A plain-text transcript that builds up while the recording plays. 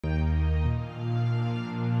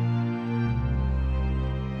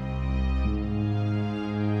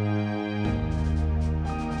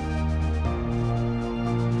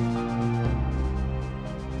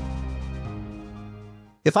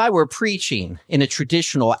If I were preaching in a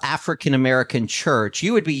traditional African-American church,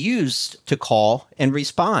 you would be used to call and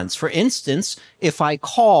response. For instance, if I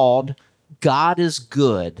called, God is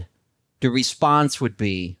good, the response would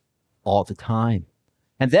be all the time.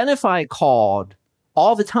 And then if I called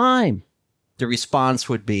all the time, the response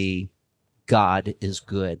would be God is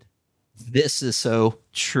good. This is so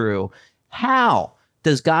true. How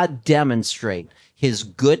does God demonstrate his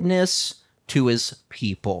goodness to his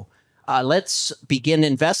people? Let's begin to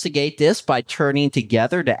investigate this by turning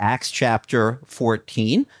together to Acts chapter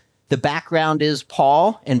 14. The background is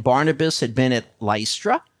Paul and Barnabas had been at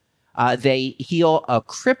Lystra. They heal a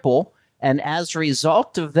cripple, and as a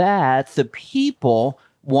result of that, the people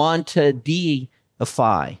want to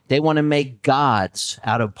deify. They want to make gods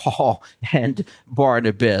out of Paul and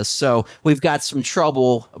Barnabas. So we've got some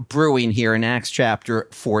trouble brewing here in Acts chapter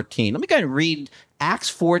 14. Let me go ahead and read Acts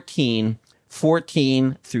 14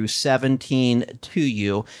 through 17 to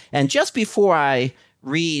you. And just before I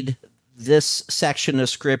read this section of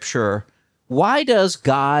scripture, why does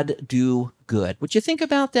God do good? Would you think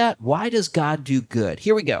about that? Why does God do good?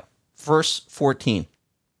 Here we go. Verse 14.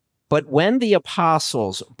 But when the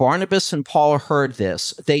apostles, Barnabas and Paul, heard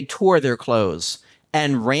this, they tore their clothes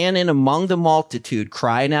and ran in among the multitude,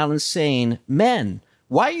 crying out and saying, Men,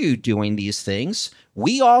 why are you doing these things?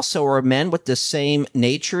 We also are men with the same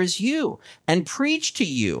nature as you, and preach to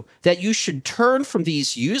you that you should turn from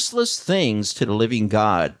these useless things to the living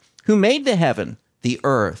God, who made the heaven, the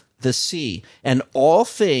earth, the sea, and all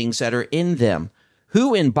things that are in them,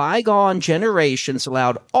 who in bygone generations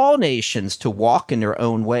allowed all nations to walk in their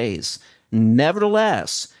own ways.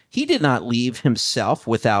 Nevertheless, he did not leave himself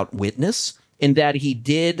without witness, in that he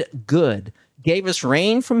did good, gave us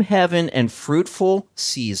rain from heaven and fruitful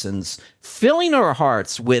seasons, filling our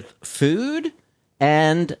hearts with food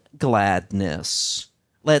and gladness.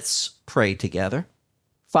 Let's pray together.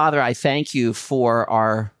 Father, I thank you for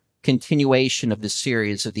our continuation of the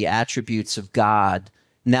series of the attributes of God.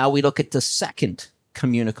 Now we look at the second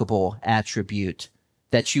communicable attribute,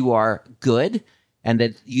 that you are good and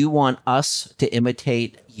that you want us to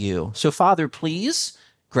imitate you. So, Father, please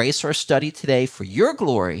grace our study today for your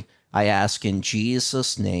glory. I ask in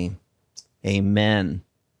Jesus' name, amen.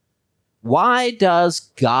 Why does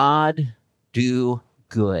God do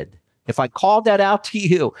good? If I called that out to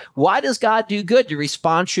you, why does God do good? The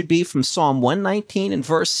response should be from Psalm 119 and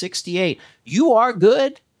verse 68. You are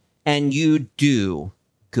good and you do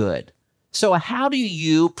good. So how do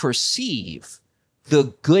you perceive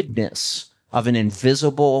the goodness of an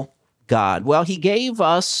invisible God? Well, he gave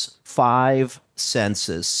us 5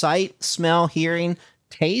 senses: sight, smell, hearing,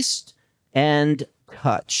 taste, and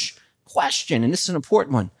touch. Question, and this is an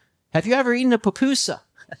important one. Have you ever eaten a pupusa?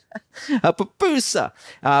 A pupusa.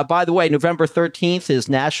 By the way, November 13th is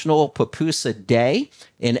National Pupusa Day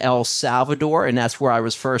in El Salvador, and that's where I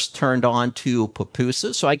was first turned on to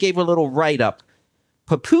pupusas. So I gave a little write-up.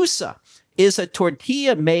 Pupusa is a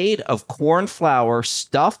tortilla made of corn flour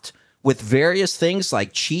stuffed with various things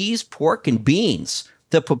like cheese, pork, and beans.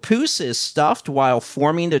 The pupusa is stuffed while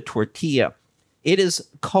forming the tortilla. It is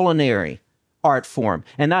culinary art form,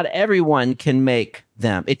 and not everyone can make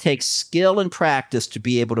them. It takes skill and practice to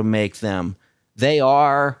be able to make them. They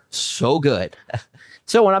are so good.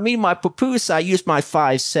 So when I mean my pupusa, I use my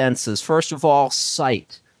 5 senses. First of all,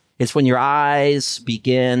 sight. It's when your eyes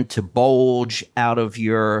begin to bulge out of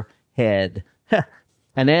your head.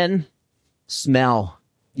 And then smell.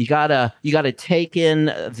 You gotta take in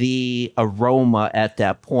the aroma at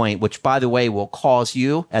that point, which, by the way, will cause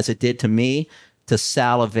you, as it did to me, to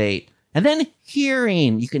salivate. And then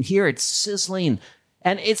hearing. You can hear it sizzling,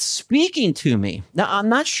 and it's speaking to me. Now, I'm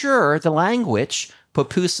not sure the language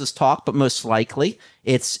pupusas talk, but most likely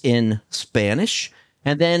it's in Spanish.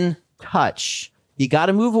 And then touch. You got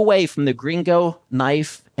to move away from the gringo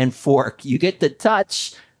knife and fork. You get to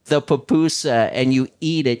touch the pupusa, and you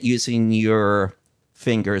eat it using your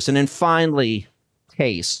fingers. And then finally,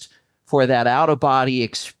 taste, for that out-of-body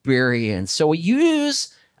experience. So we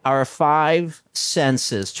use our 5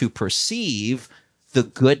 senses to perceive the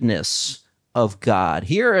goodness of God.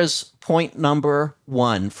 Here is point number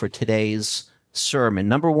 1 for today's sermon.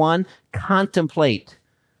 Number 1, contemplate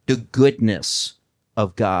the goodness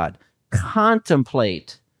of God.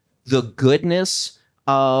 Contemplate the goodness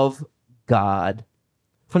of God.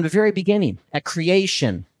 From the very beginning, at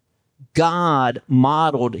creation, God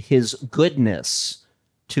modeled his goodness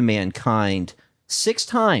to mankind 6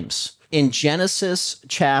 times in Genesis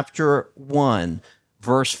chapter 1,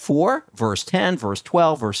 verse 4, verse 10, verse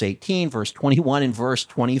 12, verse 18, verse 21, and verse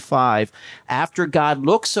 25. After God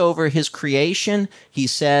looks over his creation, he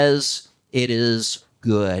says, it is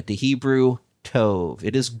good. The Hebrew tov.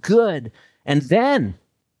 It is good. And then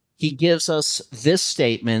he gives us this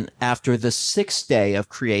statement after the sixth day of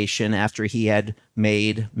creation, after he had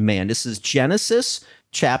made man. This is Genesis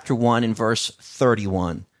chapter 1 and verse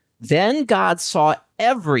 31. Then God saw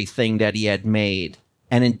everything that he had made,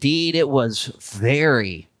 and indeed it was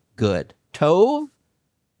very good. Tov,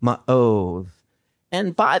 ma'ov.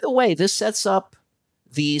 And by the way, this sets up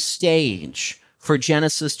the stage for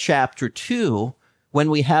Genesis chapter 2, when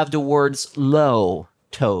we have the words lo,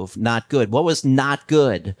 tov, not good. What was not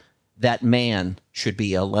good? That man should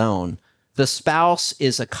be alone. The spouse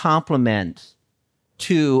is a complement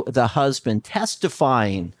to the husband,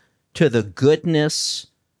 testifying to the goodness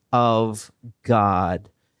of God.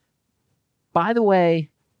 By the way,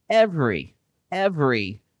 every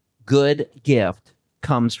good gift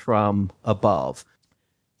comes from above.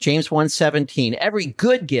 James 1:17, every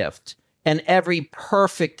good gift and every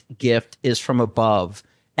perfect gift is from above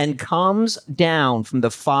and comes down from the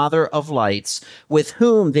Father of lights, with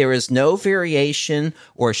whom there is no variation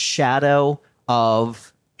or shadow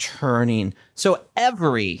of turning. So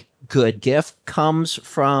every good gift comes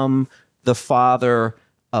from the Father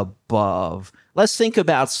above. Let's think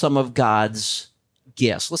about some of God's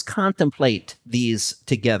gifts. Let's contemplate these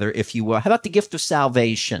together, if you will. How about the gift of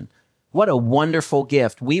salvation? What a wonderful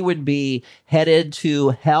gift. We would be headed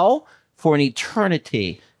to hell for an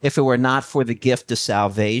eternity if it were not for the gift of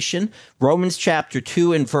salvation. Romans chapter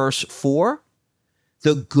 2 and verse 4,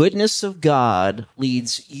 the goodness of God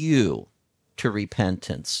leads you to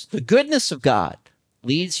repentance. The goodness of God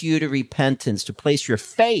leads you to repentance, to place your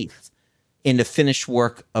faith in the finished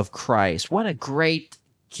work of Christ. What a great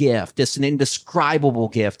gift. It's an indescribable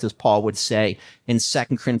gift, as Paul would say in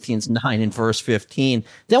 2 Corinthians 9 and verse 15.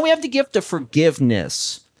 Then we have the gift of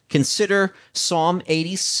forgiveness. Consider Psalm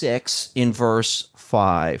 86 in verse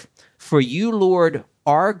 5. For you, Lord,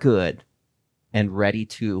 are good and ready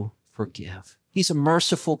to forgive. He's a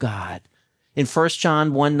merciful God. In 1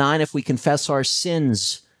 John 1:9, if we confess our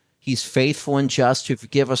sins, he's faithful and just to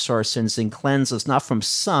forgive us our sins and cleanse us, not from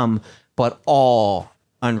some, but all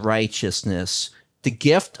unrighteousness. The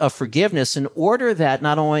gift of forgiveness, in order that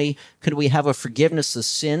not only could we have a forgiveness of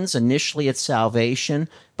sins initially at salvation,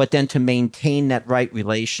 but then to maintain that right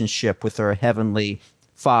relationship with our Heavenly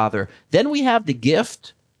Father. Then we have the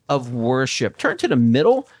gift of worship. Turn to the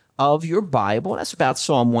middle of your Bible. That's about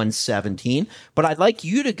Psalm 117. But I'd like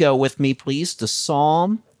you to go with me, please, to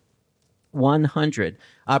Psalm 100.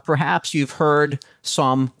 Perhaps you've heard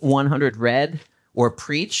Psalm 100 read or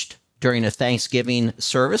preached during a Thanksgiving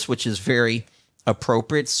service, which is very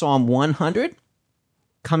appropriate. Psalm 100,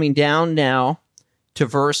 coming down now to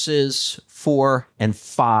verses 4 and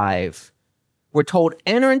 5. We're told,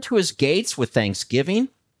 enter into his gates with thanksgiving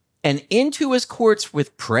and into his courts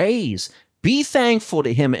with praise. Be thankful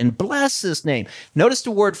to him and bless his name. Notice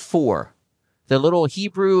the word for. The little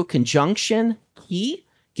Hebrew conjunction, he,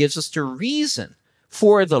 gives us the reason.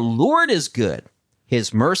 For the Lord is good.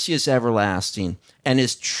 His mercy is everlasting, and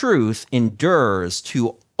his truth endures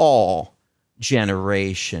to all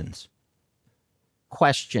generations.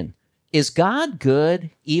 Question: is God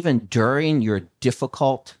good even during your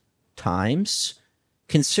difficult times?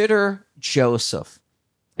 Consider Joseph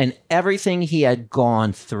and everything he had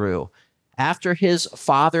gone through. After his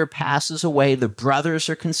father passes away, the brothers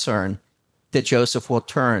are concerned that Joseph will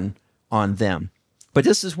turn on them. But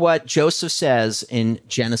this is what Joseph says in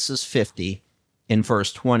Genesis 50 in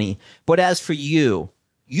verse 20. But as for you,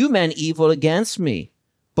 you meant evil against me,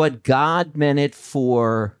 but God meant it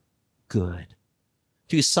for good.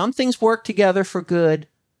 Do some things work together for good,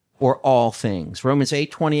 or all things? Romans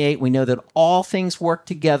 8:28, we know that all things work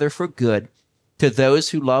together for good to those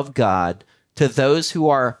who love God, to those who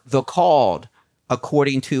are the called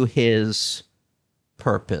according to his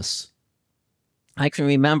purpose. I can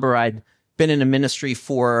remember I'd been in a ministry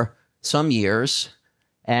for some years,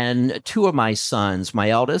 and two of my sons, my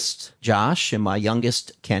eldest, Josh, and my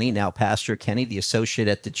youngest, Kenny, now Pastor Kenny, the associate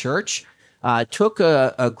at the church, took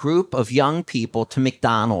a group of young people to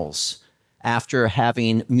McDonald's after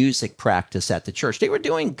having music practice at the church. They were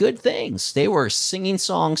doing good things. They were singing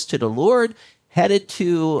songs to the Lord, headed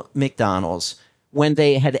to McDonald's. When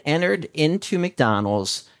they had entered into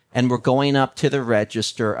McDonald's and were going up to the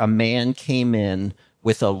register, a man came in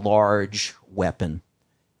with a large weapon,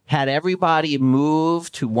 had everybody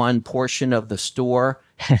move to one portion of the store,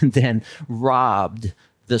 and then robbed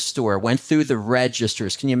the store, went through the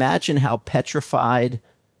registers. Can you imagine how petrified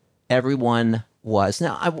everyone was?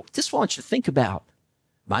 Now, I just want you to think about,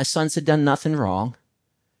 my sons had done nothing wrong.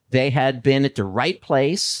 They had been at the right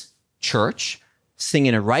place, church,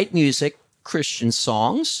 singing the right music, Christian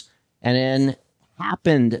songs, and then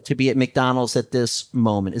happened to be at McDonald's at this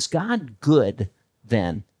moment. Is God good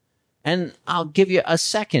then? And I'll give you a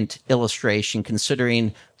second illustration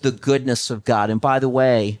considering the goodness of God. And by the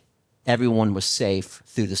way, everyone was safe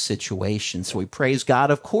through the situation. So we praise God,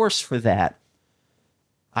 of course, for that.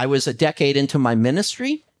 I was a decade into my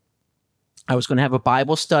ministry. I was going to have a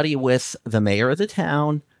Bible study with the mayor of the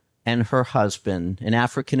town and her husband, an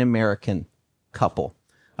African-American couple.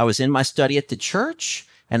 I was in my study at the church,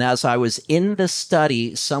 and as I was in the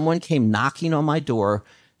study, someone came knocking on my door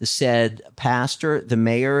that said, "Pastor, the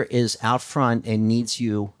mayor is out front and needs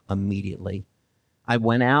you immediately." I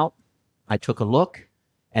went out, I took a look,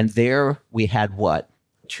 and there we had what?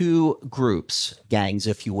 Two groups, gangs,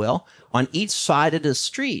 if you will, on each side of the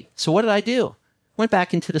street. So what did I do? Went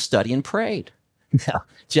back into the study and prayed. No,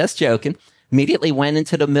 just joking. Immediately went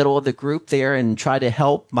into the middle of the group there and tried to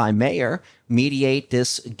help my mayor mediate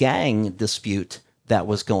this gang dispute that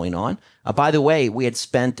was going on. By the way, we had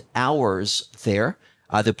spent hours there.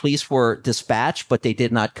 The police were dispatched, but they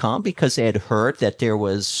did not come because they had heard that there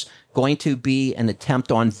was going to be an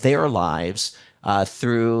attempt on their lives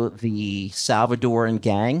through the Salvadoran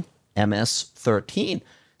gang, MS-13.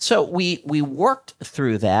 So we worked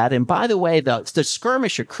through that. And by the way, the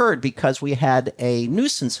skirmish occurred because we had a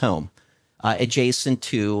nuisance home adjacent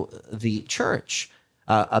to the church.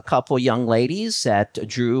 A couple young ladies that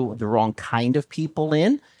drew the wrong kind of people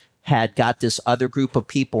in had got this other group of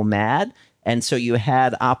people mad. And so you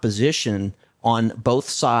had opposition on both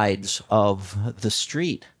sides of the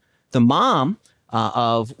street. The mom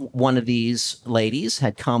of one of these ladies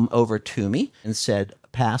had come over to me and said,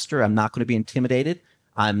 "Pastor, I'm not going to be intimidated.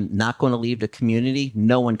 I'm not going to leave the community.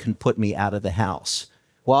 No one can put me out of the house."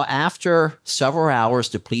 Well, after several hours,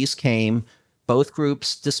 the police came. Both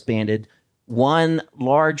groups disbanded. One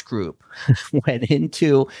large group went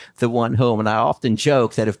into the one home. And I often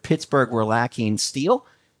joke that if Pittsburgh were lacking steel,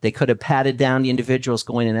 they could have patted down the individuals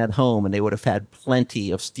going in that home, and they would have had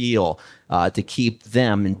plenty of steel to keep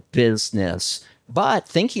them in business. But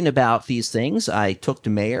thinking about these things, I took the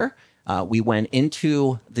mayor. We went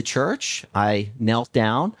into the church. I knelt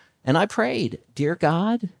down and I prayed, "Dear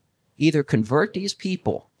God, either convert these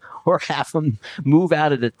people or have them move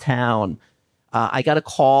out of the town." I got a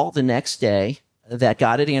call the next day that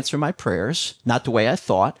God had answered my prayers, not the way I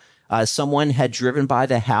thought. Someone had driven by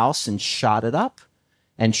the house and shot it up.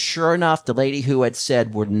 And sure enough, the lady who had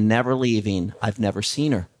said, "We're never leaving," I've never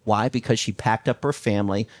seen her. Why? Because she packed up her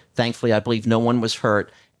family. Thankfully, I believe no one was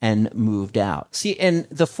hurt, and moved out. See, in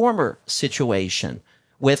the former situation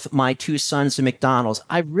with my two sons at McDonald's,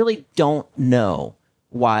 I really don't know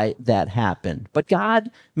why that happened. But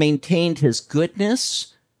God maintained his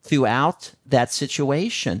goodness throughout that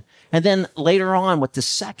situation. And then later on with the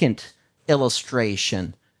second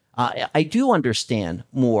illustration, I do understand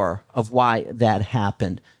more of why that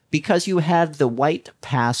happened, because you had the white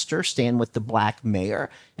pastor stand with the black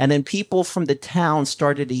mayor, and then people from the town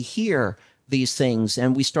started to hear these things,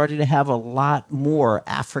 and we started to have a lot more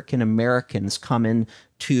African Americans come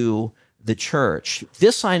into the church.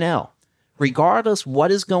 This I know. Regardless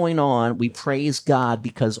what is going on, we praise God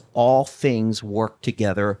because all things work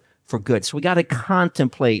together for good. So we got to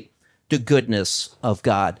contemplate the goodness of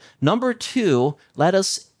God. Number two, let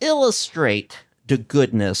us illustrate the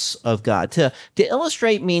goodness of God. To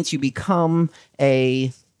illustrate means you become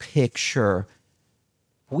a picture.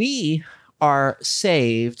 We are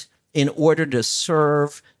saved in order to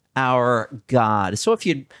serve our God. So if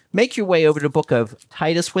you'd make your way over to the book of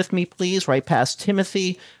Titus with me, please, right past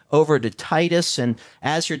Timothy, over to Titus. And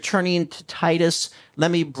as you're turning to Titus,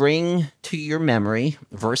 let me bring to your memory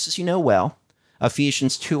verses you know well,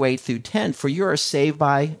 Ephesians 2:8 through 10. For you are saved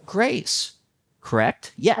by grace,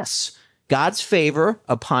 correct? Yes. God's favor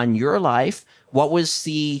upon your life. What was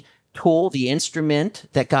the tool, the instrument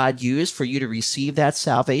that God used for you to receive that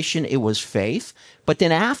salvation? It was faith. But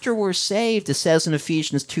then after we're saved, it says in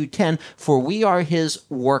Ephesians 2:10, for we are his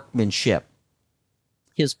workmanship,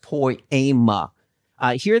 his poema.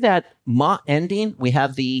 Hear that ma ending? We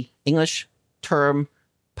have the English term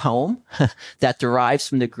poem that derives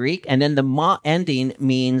from the Greek, and then the ma ending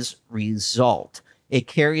means result. It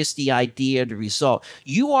carries the idea of the result.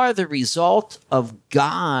 You are the result of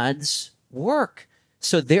God's work.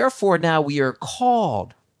 So therefore now we are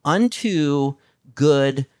called unto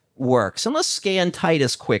good works. And let's scan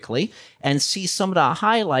Titus quickly and see some of the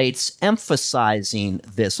highlights emphasizing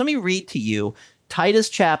this. Let me read to you Titus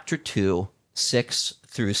chapter 2, 6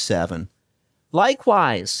 through 7.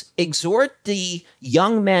 Likewise, exhort the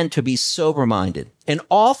young men to be sober-minded, in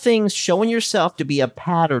all things showing yourself to be a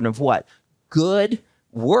pattern of what? Good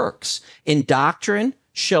works. In doctrine,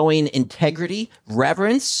 showing integrity,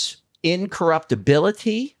 reverence,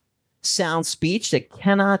 incorruptibility, sound speech that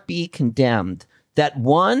cannot be condemned, that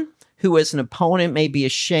one who is an opponent may be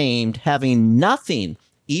ashamed, having nothing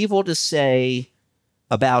evil to say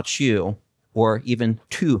about you or even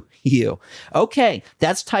to you. Okay,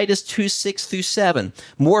 that's Titus 2:6-7.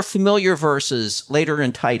 More familiar verses later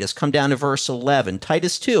in Titus. Come down to verse 11.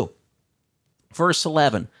 Titus 2, verse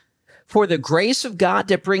 11. For the grace of God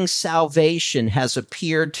that brings salvation has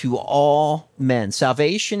appeared to all men.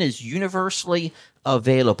 Salvation is universally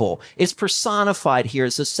available. It's personified here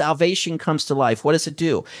as the salvation comes to life. What does it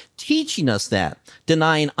do? Teaching us that,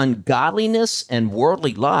 denying ungodliness and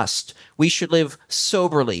worldly lust, we should live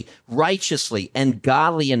soberly, righteously, and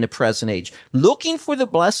godly in the present age, looking for the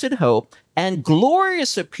blessed hope and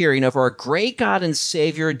glorious appearing of our great God and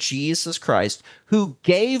Savior, Jesus Christ, who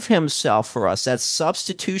gave himself for us. That's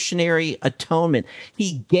substitutionary atonement.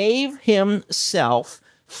 He gave himself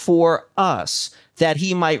for us, that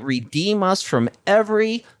he might redeem us from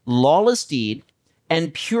every lawless deed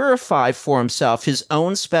and purify for himself his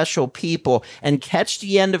own special people. And catch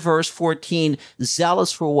the end of verse 14,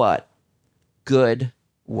 zealous for what? Good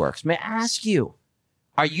works. May I ask you,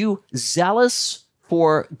 are you zealous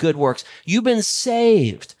for good works? You've been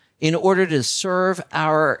saved in order to serve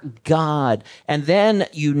our God, and then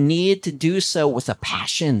you need to do so with a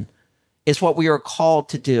passion. It's what we are called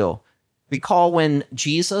to do. Recall when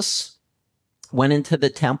Jesus went into the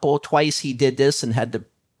temple, twice he did this and had to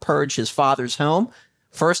purge his father's home.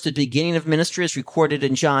 First, the beginning of ministry is recorded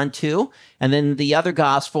in John 2, and then the other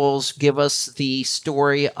Gospels give us the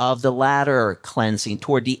story of the latter cleansing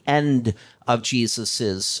toward the end of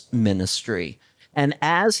Jesus's ministry. And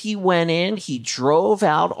as he went in, he drove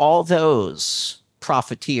out all those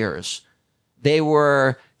profiteers. They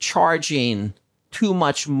were charging too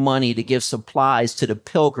much money to give supplies to the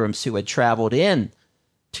pilgrims who had traveled in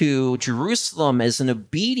to Jerusalem as an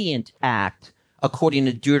obedient act, according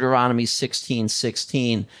to Deuteronomy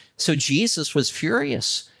 16:16. So Jesus was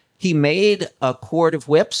furious. He made a cord of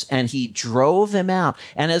whips and he drove them out.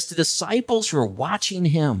 And as the disciples were watching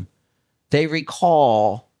him, they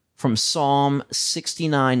recall from Psalm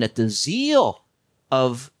 69 that the zeal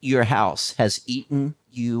of your house has eaten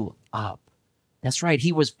you up. That's right.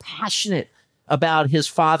 He was passionate about his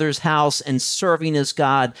father's house and serving his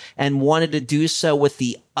God, and wanted to do so with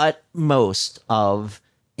the utmost of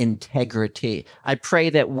integrity. I pray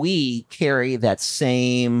that we carry that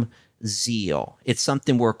same zeal. It's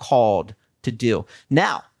something we're called to do.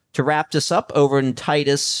 Now, to wrap this up, over in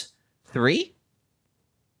Titus 3,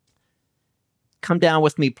 come down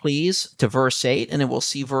with me, please, to verse 8, and then we'll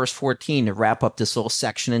see verse 14 to wrap up this little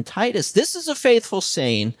section in Titus. This is a faithful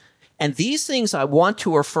saying, and these things I want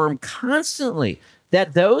to affirm constantly,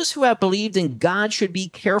 that those who have believed in God should be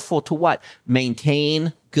careful to what?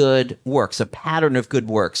 Maintain good works, a pattern of good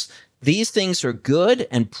works. These things are good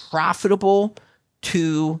and profitable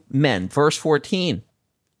to men. Verse 14,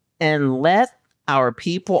 and let our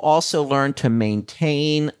people also learn to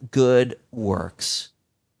maintain good works.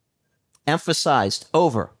 Emphasized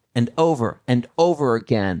over and over and over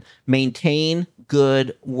again, maintain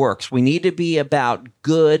good works. We need to be about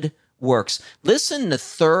good works. Listen to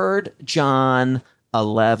 3 John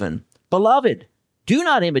 11. Beloved, do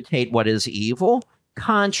not imitate what is evil.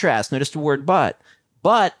 Contrast, notice the word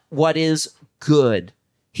but what is good.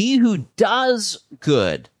 He who does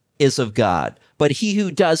good is of God, but he who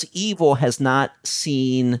does evil has not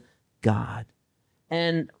seen God.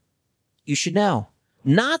 And you should know,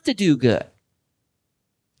 not to do good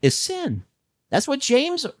is sin. That's what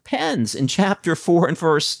James pens in chapter 4 and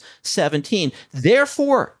verse 17.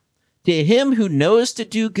 Therefore, to him who knows to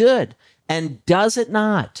do good and does it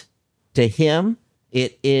not, to him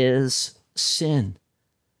it is sin.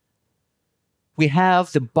 We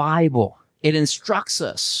have the Bible. It instructs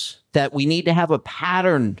us that we need to have a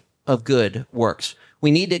pattern of good works. We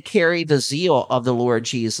need to carry the zeal of the Lord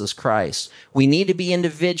Jesus Christ. We need to be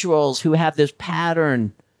individuals who have this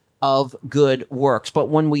pattern of good works. But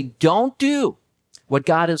when we don't do what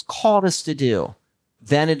God has called us to do,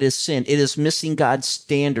 then it is sin. It is missing God's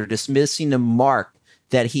standard. It's missing the mark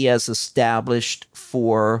that he has established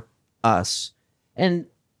for us. And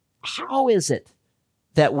how is it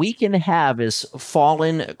that we can have as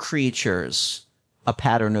fallen creatures a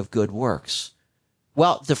pattern of good works?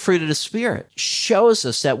 Well, the fruit of the Spirit shows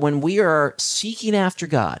us that when we are seeking after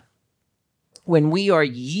God, when we are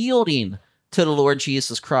yielding to the Lord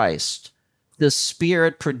Jesus Christ, the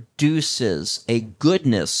Spirit produces a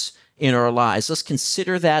goodness in our lives. Let's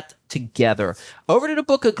consider that together. Over to the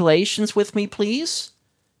book of Galatians with me, please.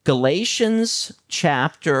 Galatians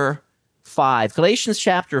chapter 5. Galatians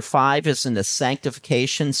chapter 5 is in the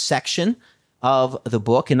sanctification section of the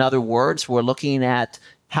book. In other words, we're looking at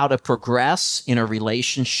how to progress in a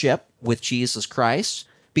relationship with Jesus Christ,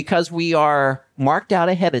 because we are marked out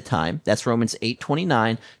ahead of time, that's Romans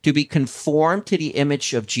 8:29, to be conformed to the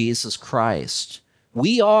image of Jesus Christ.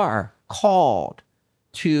 We are called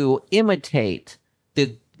to imitate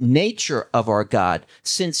the nature of our God.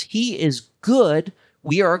 Since he is good,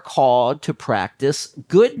 we are called to practice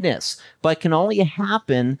goodness, but can only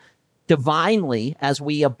happen divinely as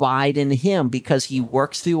we abide in him, because he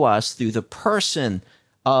works through us through the person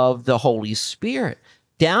of the Holy Spirit.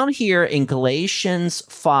 Down here in Galatians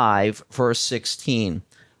 5, verse 16,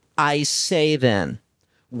 I say then,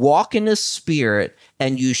 walk in the Spirit,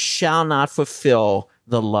 and you shall not fulfill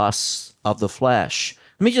the lusts of the flesh.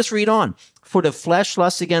 Let me just read on. For the flesh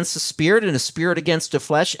lusts against the Spirit, and the Spirit against the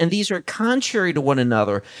flesh, and these are contrary to one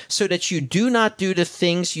another, so that you do not do the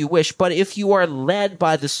things you wish. But if you are led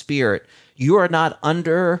by the Spirit, you are not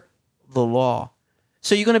under the law.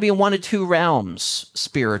 So you're going to be in one of two realms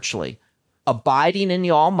spiritually: abiding in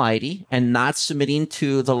the Almighty and not submitting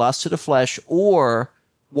to the lust of the flesh, or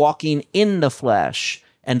walking in the flesh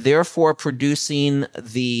and therefore producing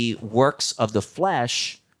the works of the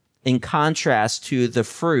flesh in contrast to the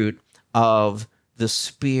fruit of the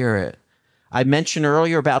Spirit. I mentioned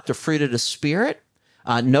earlier about the fruit of the Spirit.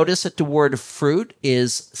 Notice that the word fruit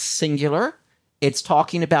is singular. It's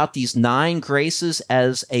talking about these 9 graces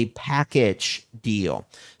as a package deal.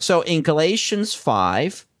 So in Galatians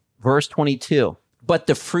 5, verse 22, but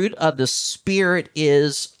the fruit of the Spirit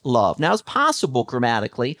is love. Now, it's possible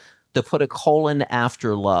grammatically to put a colon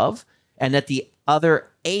after love, and that the other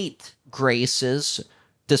 8 graces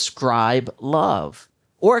describe love.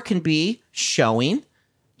 Or it can be showing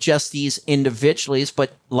just these individually,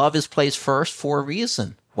 but love is placed first for a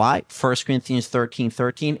reason. Why? 1 Corinthians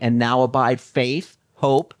 13:13, and now abide faith,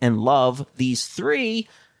 hope, and love, these 3,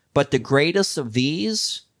 but the greatest of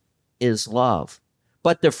these is love.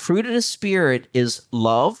 But the fruit of the Spirit is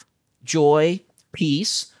love, joy,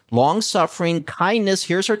 peace, long-suffering, kindness,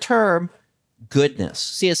 here's her term, goodness.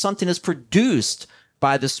 See, it's something that's produced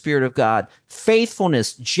by the Spirit of God.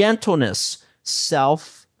 Faithfulness, gentleness,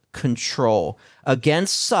 self-control.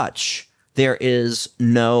 Against such, there is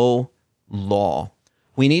no law.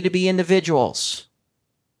 We need to be individuals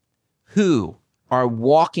who are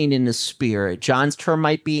walking in the Spirit. John's term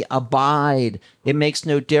might be abide. It makes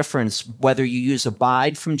no difference whether you use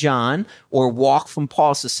abide from John or walk from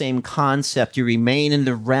Paul. It's the same concept. You remain in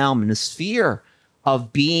the realm, in the sphere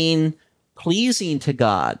of being pleasing to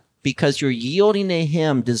God, because you're yielding to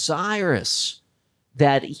him, desirous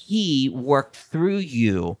that he worked through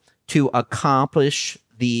you to accomplish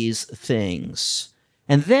these things.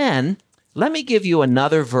 And then let me give you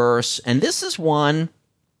another verse, and this is one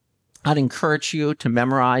I'd encourage you to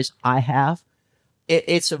memorize. I have.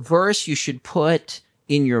 It's a verse you should put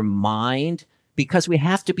in your mind, because we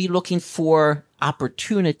have to be looking for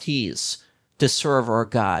opportunities to serve our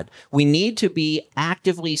God. We need to be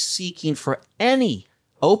actively seeking for any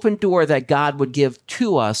open door that God would give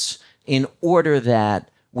to us in order that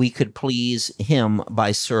we could please him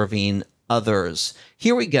by serving others.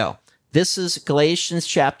 Here we go. This is Galatians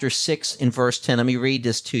chapter 6 in verse 10. Let me read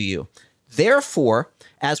this to you. Therefore,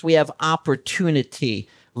 as we have opportunity,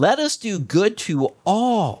 let us do good to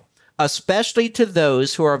all, especially to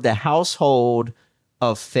those who are of the household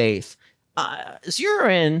of faith. Zero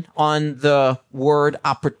in on the word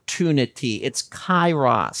opportunity. It's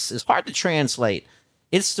kairos. It's hard to translate.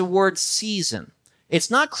 It's the word season. It's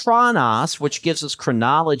not chronos, which gives us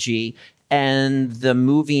chronology and the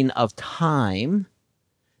moving of time.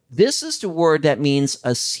 This is the word that means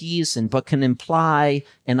a season, but can imply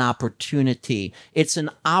an opportunity. It's an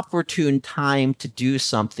opportune time to do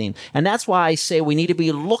something. And that's why I say we need to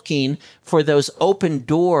be looking for those open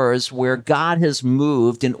doors where God has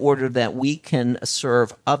moved in order that we can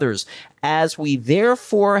serve others. As we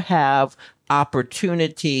therefore have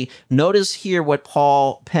opportunity, notice here what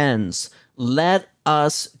Paul pens. Let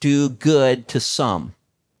us do good to some,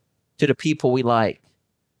 to the people we like,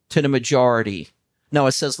 to the majority. No,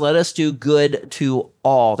 it says, let us do good to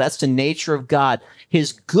all. That's the nature of God.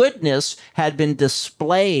 His goodness had been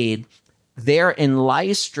displayed there in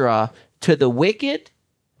Lystra to the wicked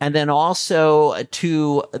and then also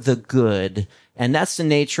to the good. And that's the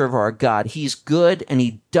nature of our God. He's good and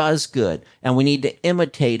he does good. And we need to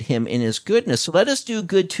imitate him in his goodness. So let us do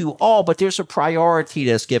good to all, but there's a priority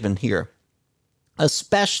that's given here,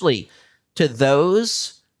 especially to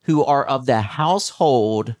those who are of the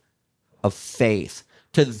household of faith,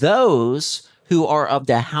 to those who are of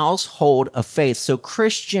the household of faith. So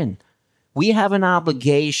Christian, we have an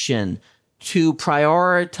obligation to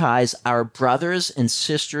prioritize our brothers and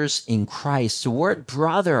sisters in Christ. The word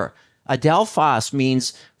brother, adelphos,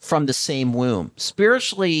 means from the same womb.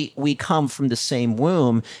 Spiritually, we come from the same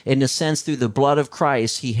womb. In a sense, through the blood of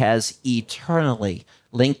Christ, he has eternally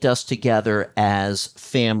linked us together as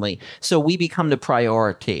family. So we become the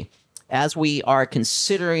priority. As we are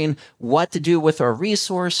considering what to do with our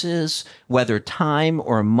resources, whether time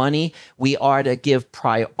or money, we are to give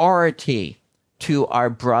priority to our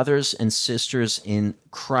brothers and sisters in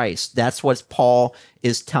Christ. That's what Paul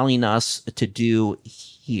is telling us to do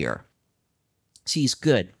here. See, he's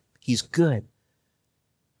good. He's good.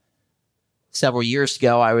 Several years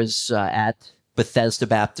ago, I was at Bethesda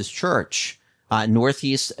Baptist Church,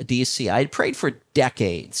 Northeast DC. I had prayed for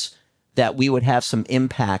decades that we would have some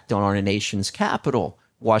impact on our nation's capital,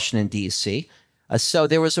 Washington, D.C. So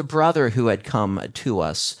there was a brother who had come to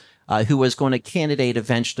us who was going to candidate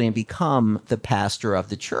eventually and become the pastor of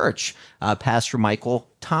the church, Pastor Michael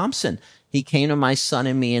Thompson. He came to my son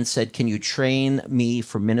and me and said, "Can you train me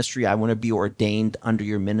for ministry? I want to be ordained under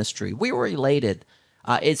your ministry." We were elated.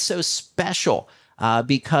 It's so special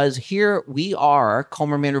because here we are,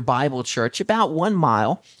 Colmar Manor Bible Church, about 1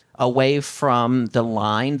 mile away from the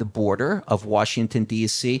line, the border of Washington,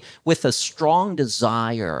 D.C., with a strong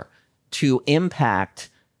desire to impact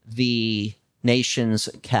the nation's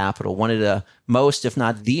capital, one of the most, if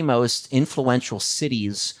not the most, influential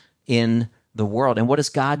cities in the world. And what does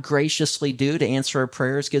God graciously do to answer our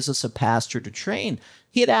prayers? Gives us a pastor to train.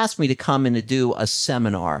 He had asked me to come and to do a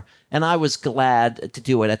seminar, and I was glad to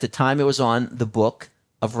do it. At the time, it was on the book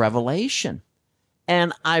of Revelation.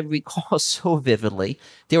 And I recall so vividly,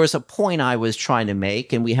 there was a point I was trying to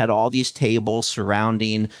make, and we had all these tables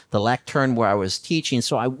surrounding the lectern where I was teaching.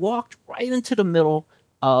 So I walked right into the middle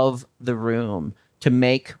of the room to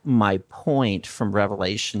make my point from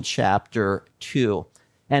Revelation chapter 2.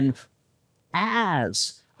 And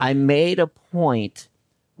as I made a point,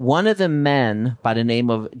 one of the men by the name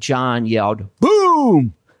of John yelled,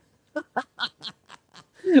 "Boom!"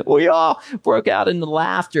 We all broke out into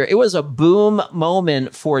laughter. It was a boom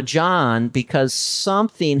moment for John because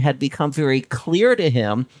something had become very clear to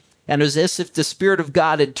him. And it was as if the Spirit of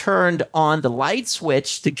God had turned on the light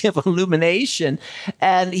switch to give illumination,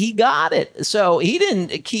 and he got it. So he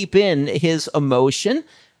didn't keep in his emotion.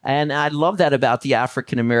 And I love that about the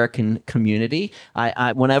African-American community.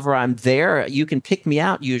 Whenever I'm there, you can pick me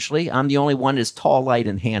out usually. I'm the only one that's tall, light,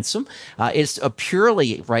 and handsome. It's a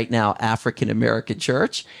purely, right now, African-American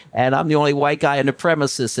church. And I'm the only white guy on the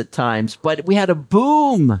premises at times. But we had a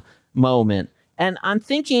boom moment. And I'm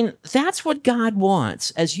thinking, that's what God wants.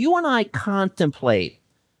 As you and I contemplate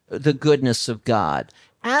the goodness of God,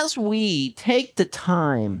 as we take the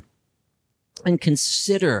time and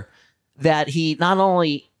consider that he not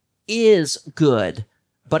only is good,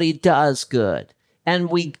 but he does good. And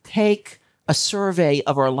we take a survey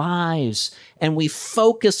of our lives and we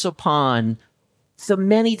focus upon the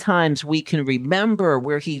many times we can remember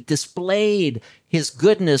where he displayed his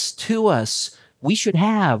goodness to us. We should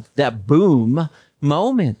have that boom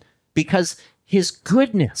moment because his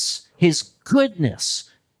goodness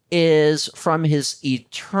is from his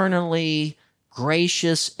eternally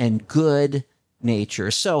gracious and good nature.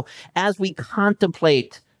 So as we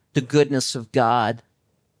contemplate the goodness of God,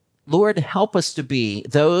 Lord, help us to be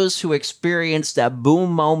those who experience that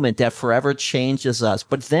boom moment that forever changes us.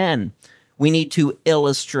 But then we need to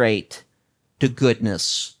illustrate the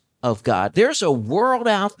goodness of God. There's a world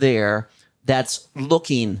out there that's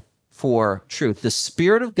looking for truth. The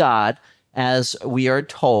Spirit of God, as we are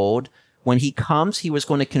told, when he comes, he was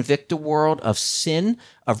going to convict the world of sin,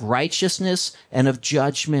 of righteousness, and of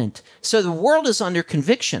judgment. So the world is under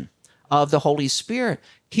conviction of the Holy Spirit.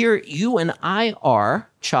 Here, you and I are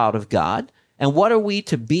child of God. And what are we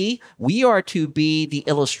to be? We are to be the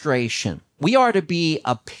illustration. We are to be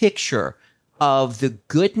a picture of the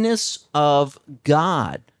goodness of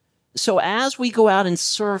God. So as we go out and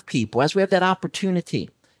serve people, as we have that opportunity,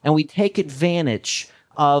 and we take advantage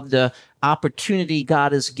of the opportunity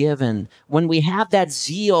God has given, when we have that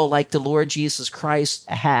zeal like the Lord Jesus Christ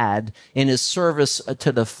had in his service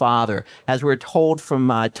to the Father, as we're told from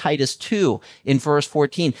Titus 2 in verse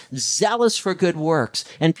 14, zealous for good works,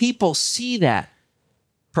 and people see that,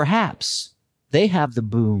 perhaps they have the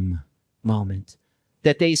boom moment,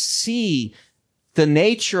 that they see the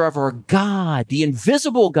nature of our God, the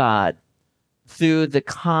invisible God, through the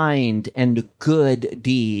kind and good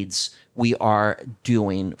deeds we are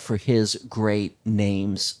doing for his great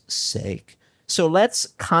name's sake. So let's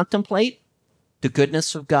contemplate the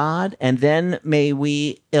goodness of God, and then may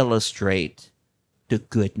we illustrate the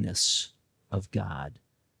goodness of God.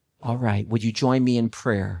 All right, would you join me in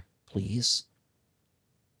prayer, please.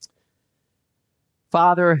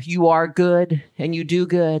 Father, you are good and you do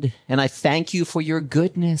good, and I thank you for your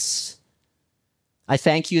goodness. I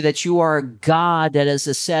thank you that you are a God that, as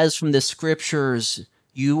it says from the scriptures,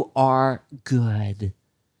 you are good.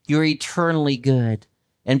 You're eternally good.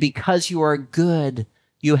 And because you are good,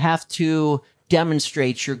 you have to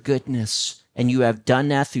demonstrate your goodness. And you have done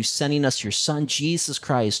that through sending us your Son, Jesus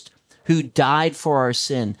Christ, who died for our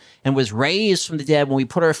sin and was raised from the dead. When we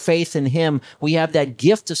put our faith in him, we have that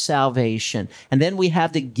gift of salvation. And then we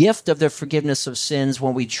have the gift of the forgiveness of sins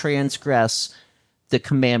when we transgress the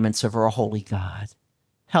commandments of our holy God.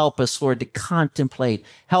 Help us, Lord, to contemplate.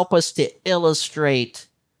 Help us to illustrate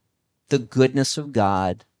the goodness of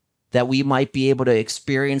God, that we might be able to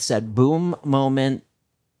experience that boom moment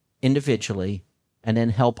individually and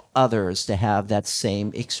then help others to have that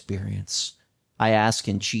same experience. I ask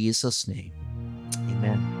in Jesus' name,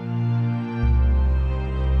 amen.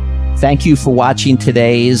 Thank you for watching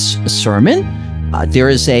today's sermon. There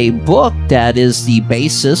is a book that is the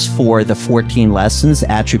basis for the 14 lessons,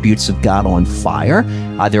 Attributes of God on Fire.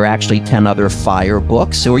 There are actually 10 other fire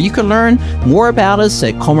books. Or you can learn more about us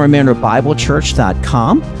at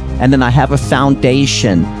colmarmanorbiblechurch.com. And then I have a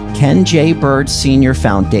foundation, Ken J. Burge Sr.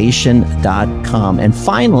 Foundation.com. And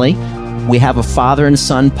finally, we have a Father and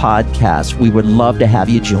Son podcast. We would love to have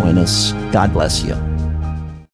you join us. God bless you.